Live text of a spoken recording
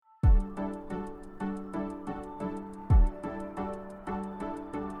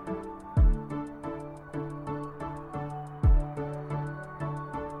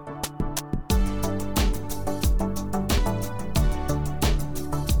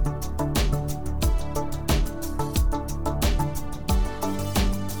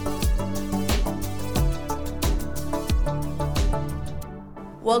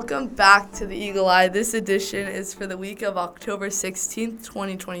Welcome back to the Eagle Eye. This edition is for the week of October 16th,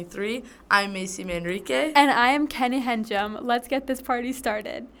 2023. I'm Macy Manrique. And I am Kenny Henjum. Let's get this party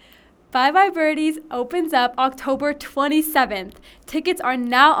started. Bye Bye Birdies opens up October 27th. Tickets are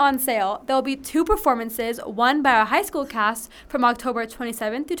now on sale. There will be 2 performances, one by our high school cast from October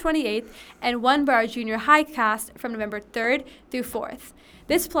 27th through 28th, and one by our junior high cast from November 3rd through 4th.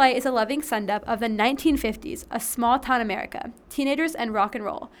 This play is a loving send-up of the 1950s, a small-town America, teenagers and rock and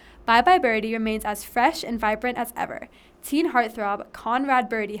roll. Bye Bye Birdie remains as fresh and vibrant as ever. Teen heartthrob Conrad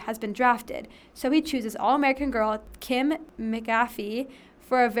Birdie has been drafted, so he chooses All-American girl Kim McAfee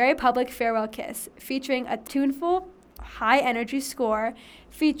for a very public farewell kiss, featuring a tuneful, high-energy score,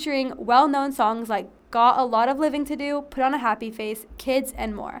 featuring well-known songs like Got a Lot of Living to Do, Put on a Happy Face, Kids,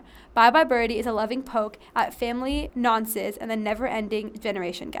 and more. Bye Bye Birdie is a loving poke at family nonces and the never-ending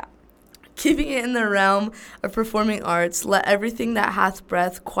generation gap. Keeping it in the realm of performing arts, Let Everything That Hath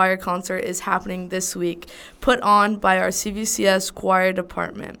Breath choir concert is happening this week, put on by our CVCS choir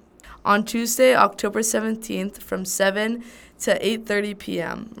department. On Tuesday, October 17th from 7 to 8:30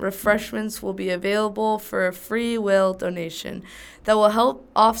 p.m. Refreshments will be available for a free will donation that will help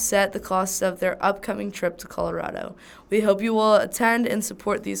offset the costs of their upcoming trip to Colorado. We hope you will attend and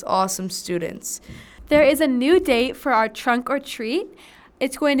support these awesome students. There is a new date for our trunk or treat.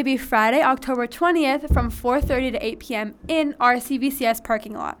 It's going to be Friday, October 20th from 4:30 to 8 p.m. in our CVCS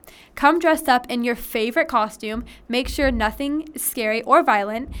parking lot. Come dressed up in your favorite costume, make sure nothing is scary or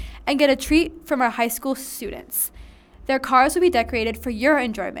violent, and get a treat from our high school students. Their cars will be decorated for your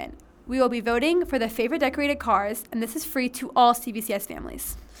enjoyment. We will be voting for the favorite decorated cars, and this is free to all CVCS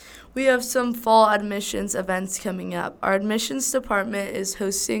families. We have some fall admissions events coming up. Our admissions department is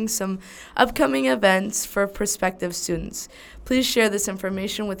hosting some upcoming events for prospective students. Please share this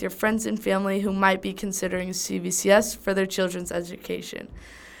information with your friends and family who might be considering CVCS for their children's education.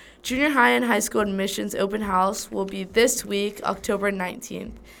 Junior high and high school admissions open house will be this week, October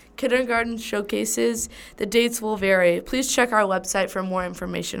 19th. Kindergarten showcases, the dates will vary. Please check our website for more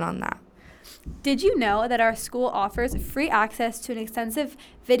information on that. Did you know that our school offers free access to an extensive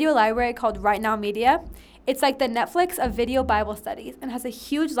video library called Right Now Media? It's like the Netflix of video Bible studies and has a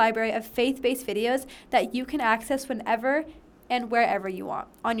huge library of faith-based videos that you can access whenever and wherever you want,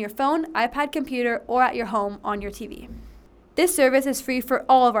 on your phone, iPad, computer, or at your home on your TV. This service is free for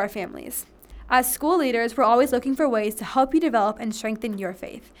all of our families. As school leaders, we're always looking for ways to help you develop and strengthen your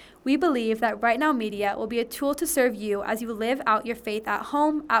faith. We believe that Right Now Media will be a tool to serve you as you live out your faith at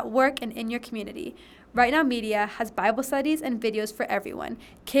home, at work, and in your community. Right Now Media has Bible studies and videos for everyone: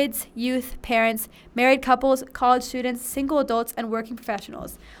 kids, youth, parents, married couples, college students, single adults, and working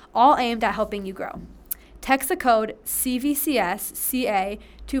professionals, all aimed at helping you grow. Text the code CVCSCA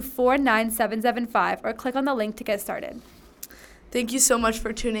to 49775 or click on the link to get started. Thank you so much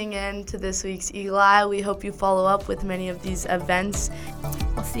for tuning in to this week's Eagle Eye. We hope you follow up with many of these events.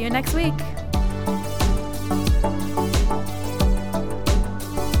 We'll see you next week.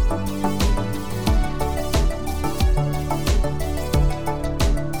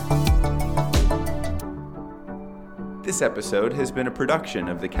 This episode has been a production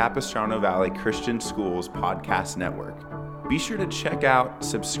of the Capistrano Valley Christian Schools Podcast Network. Be sure to check out,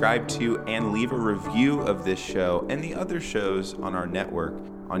 subscribe to, and leave a review of this show and the other shows on our network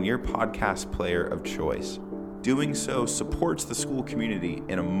on your podcast player of choice. Doing so supports the school community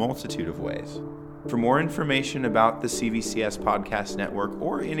in a multitude of ways. For more information about the CVCS Podcast Network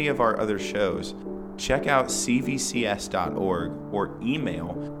or any of our other shows, check out cvcs.org or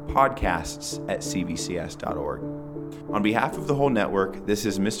email podcasts@cvcs.org. On behalf of the whole network, this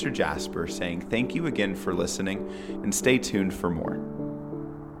is Mr. Jasper saying thank you again for listening and stay tuned for more.